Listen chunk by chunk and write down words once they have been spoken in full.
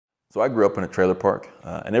So I grew up in a trailer park,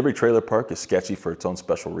 and every trailer park is sketchy for its own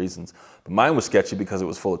special reasons. But mine was sketchy because it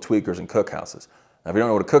was full of tweakers and cookhouses. Now, if you don't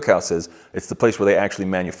know what a cookhouse is, it's the place where they actually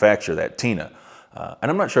manufacture that tina. And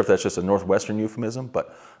I'm not sure if that's just a Northwestern euphemism,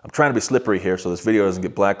 but I'm trying to be slippery here so this video doesn't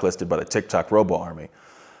get blacklisted by the TikTok robo-army.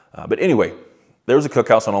 But anyway, there was a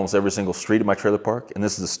cookhouse on almost every single street in my trailer park, and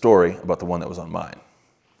this is a story about the one that was on mine.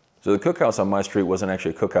 So the cookhouse on my street wasn't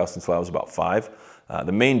actually a cookhouse until I was about 5.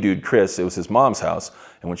 The main dude, Chris, it was his mom's house,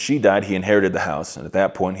 and when she died, he inherited the house, and at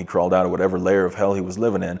that point, he crawled out of whatever layer of hell he was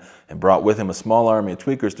living in and brought with him a small army of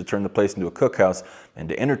tweakers to turn the place into a cookhouse and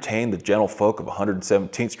to entertain the gentle folk of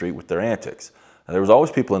 117th Street with their antics. Now, there was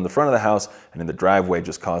always people in the front of the house and in the driveway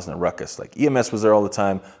just causing a ruckus. Like EMS was there all the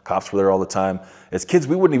time, cops were there all the time. As kids,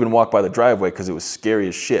 we wouldn't even walk by the driveway because it was scary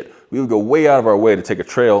as shit. We would go way out of our way to take a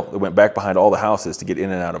trail that went back behind all the houses to get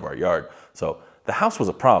in and out of our yard. So the house was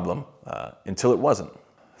a problem until it wasn't.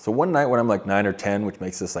 So one night when I'm like 9 or 10, which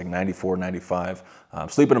makes this like 94, 95, I'm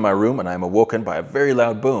sleeping in my room and I'm awoken by a very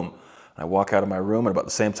loud boom. I walk out of my room, and about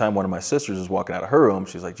the same time one of my sisters is walking out of her room.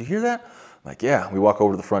 She's like, "Did you hear that?" I'm like, "Yeah." We walk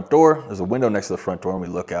over to the front door. There's a window next to the front door, and we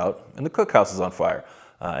look out, and the cookhouse is on fire.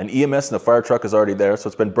 And EMS and the fire truck is already there, so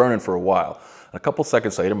it's been burning for a while. And a couple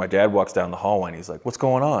seconds later, my dad walks down the hallway, and he's like, "What's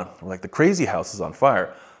going on?" We're like, "The crazy house is on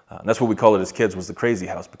fire." And that's what we called it as kids, was the crazy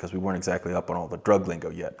house, because we weren't exactly up on all the drug lingo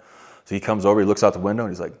yet. So he comes over, he looks out the window,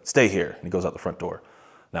 and he's like, "Stay here." And he goes out the front door.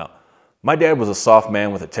 Now, my dad was a soft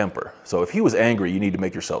man with a temper. So if he was angry, you need to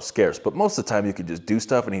make yourself scarce. But most of the time, you could just do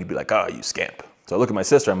stuff, and he'd be like, "Ah, you scamp." So I look at my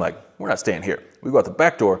sister, I'm like, "We're not staying here." We go out the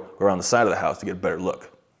back door, go around the side of the house to get a better look.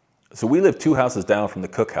 So we lived 2 houses down from the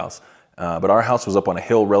cookhouse, but our house was up on a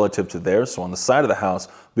hill relative to theirs. So on the side of the house,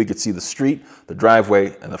 we could see the street, the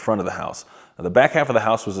driveway, and the front of the house. Now, the back half of the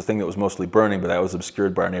house was the thing that was mostly burning, but that was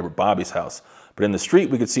obscured by our neighbor Bobby's house. But in the street,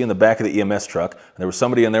 we could see in the back of the EMS truck, and there was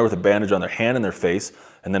somebody in there with a bandage on their hand and their face.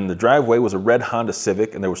 And then in the driveway was a red Honda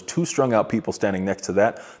Civic, and there was 2 strung out people standing next to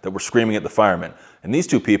that were screaming at the firemen. And these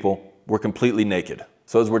 2 people were completely naked.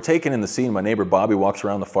 So as we're taking in the scene, my neighbor Bobby walks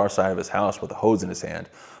around the far side of his house with a hose in his hand,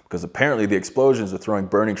 because apparently the explosions are throwing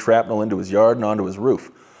burning shrapnel into his yard and onto his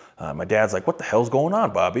roof. My dad's like, "What the hell's going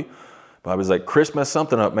on, Bobby?" Bobby's like, "Chris messed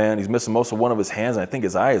something up, man. He's missing most of one of his hands, and I think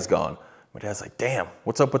his eye is gone." My dad's like, "Damn,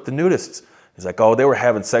 what's up with the nudists?" He's like, "Oh, they were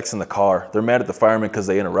having sex in the car. They're mad at the firemen because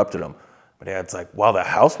they interrupted them." My dad's like, "While the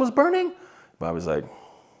house was burning?" Bobby's like,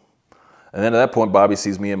 and then at that point, Bobby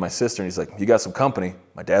sees me and my sister, and he's like, "You got some company."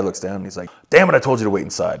 My dad looks down, and he's like, "Damn it, I told you to wait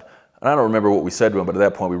inside." And I don't remember what we said to him, but at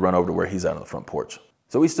that point, we run over to where he's out on the front porch.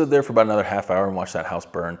 So we stood there for about another half hour and watched that house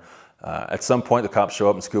burn. At some point, the cops show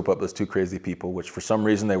up and scoop up those 2 crazy people, which for some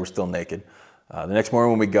reason, they were still naked. The next morning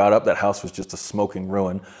when we got up, that house was just a smoking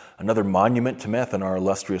ruin, another monument to meth in our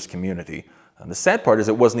illustrious community. And the sad part is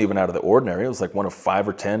it wasn't even out of the ordinary. It was like one of 5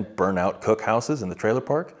 or 10 burnt-out cookhouses in the trailer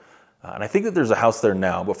park. And I think that there's a house there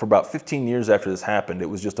now, but for about 15 years after this happened, it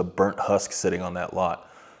was just a burnt husk sitting on that lot.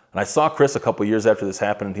 And I saw Chris a couple years after this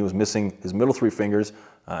happened, and he was missing his middle 3 fingers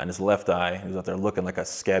and his left eye. He was out there looking like a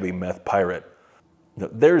scabby meth pirate.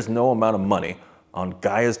 There's no amount of money on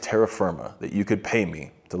Gaia's terra firma that you could pay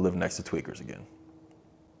me to live next to tweakers again.